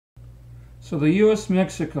So the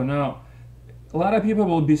U.S.-Mexico now, a lot of people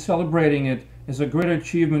will be celebrating it as a great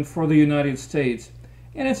achievement for the United States.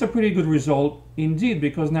 And it's a pretty good result indeed,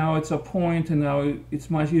 because now it's a point and now it's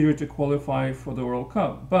much easier to qualify for the World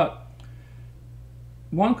Cup. But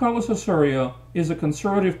Juan Carlos Osorio is a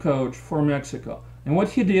conservative coach for Mexico. And what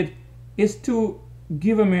he did is to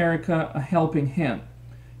give America a helping hand.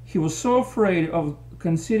 He was so afraid of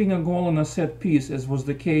conceding a goal on a set piece, as was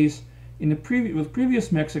the case in the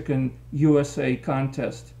previous Mexican-USA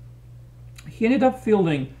contest. He ended up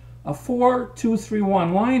fielding a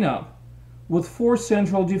 4-2-3-1 lineup with 4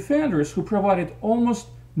 central defenders who provided almost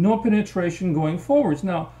no penetration going forwards.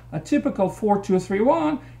 Now, a typical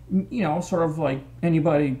 4-2-3-1, sort of like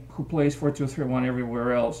anybody who plays 4-2-3-1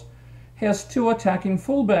 everywhere else, has 2 attacking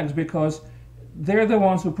fullbacks because they're the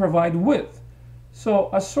ones who provide width.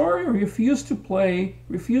 So Osorio refused to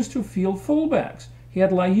field fullbacks. He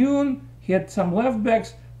had Layun, he had some left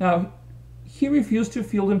backs. Now, he refused to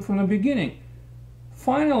field them from the beginning.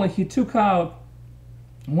 Finally, he took out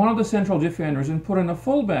one of the central defenders and put in a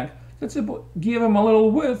fullback. That's give him a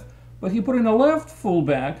little width, but he put in a left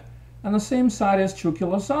fullback on the same side as Chucky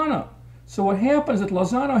Lozano. So what happens is that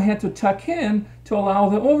Lozano had to tuck in to allow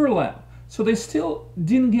the overlap. So they still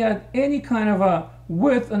didn't get any kind of a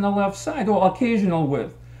width on the left side, or occasional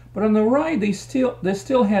width. But on the right, they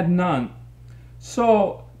still had none.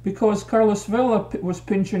 So because Carlos Vela was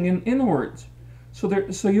pinching in inwards,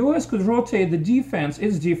 so U.S. could rotate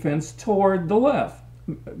its defense toward the left,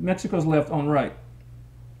 Mexico's left on right.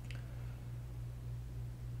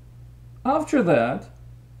 After that,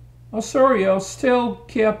 Osorio still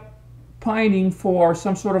kept pining for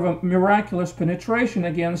some sort of a miraculous penetration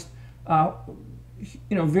against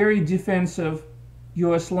very defensive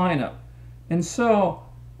U.S. lineup. And so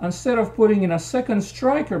instead of putting in a second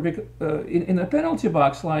striker in the penalty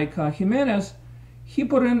box like Jimenez, he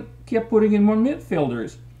kept putting in more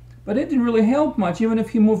midfielders. But it didn't really help much, even if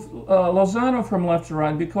he moved Lozano from left to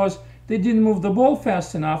right, because they didn't move the ball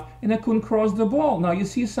fast enough and they couldn't cross the ball. Now you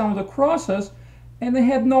see some of the crosses, and they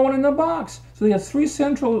had no one in the box. So they had 3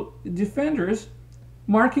 central defenders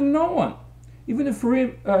marking no one. Even if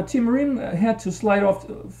Tim Ream had to slide off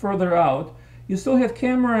further out, you still had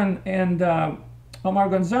Cameron and Omar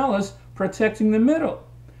Gonzalez protecting the middle.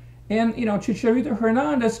 And, Chicharito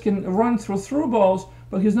Hernandez can run through balls,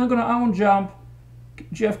 but he's not going to out-jump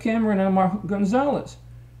Jeff Cameron and Omar Gonzalez.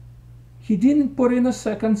 He didn't put in a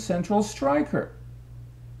second central striker.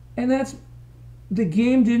 And the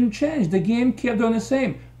game didn't change. The game kept on the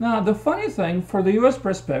same. Now, the funny thing for the U.S.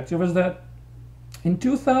 perspective is that in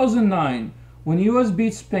 2009, when U.S.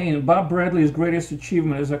 beat Spain, Bob Bradley's greatest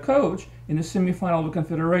achievement as a coach, in the semifinal of the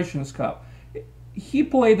Confederations Cup, he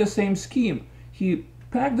played the same scheme. He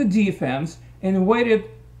packed the defense and waited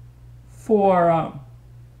for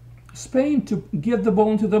Spain to get the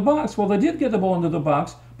ball into the box. Well, they did get the ball into the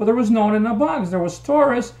box, but there was no one in the box. There was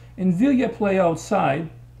Torres and Villa play outside.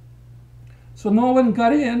 So no one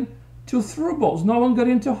got in to through balls. No one got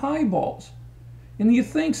into high balls. And you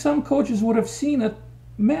think some coaches would have seen that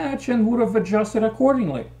match and would have adjusted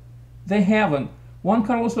accordingly. They haven't. Juan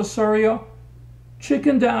Carlos Osorio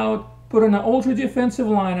chickened out, put in an ultra-defensive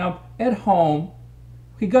lineup at home.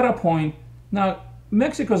 He got a point. Now,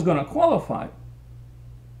 Mexico's going to qualify.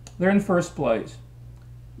 They're in first place.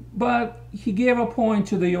 But he gave a point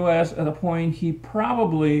to the U.S. at a point he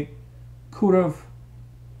probably could have,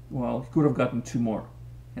 he could have gotten 2 more.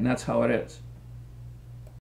 And that's how it is.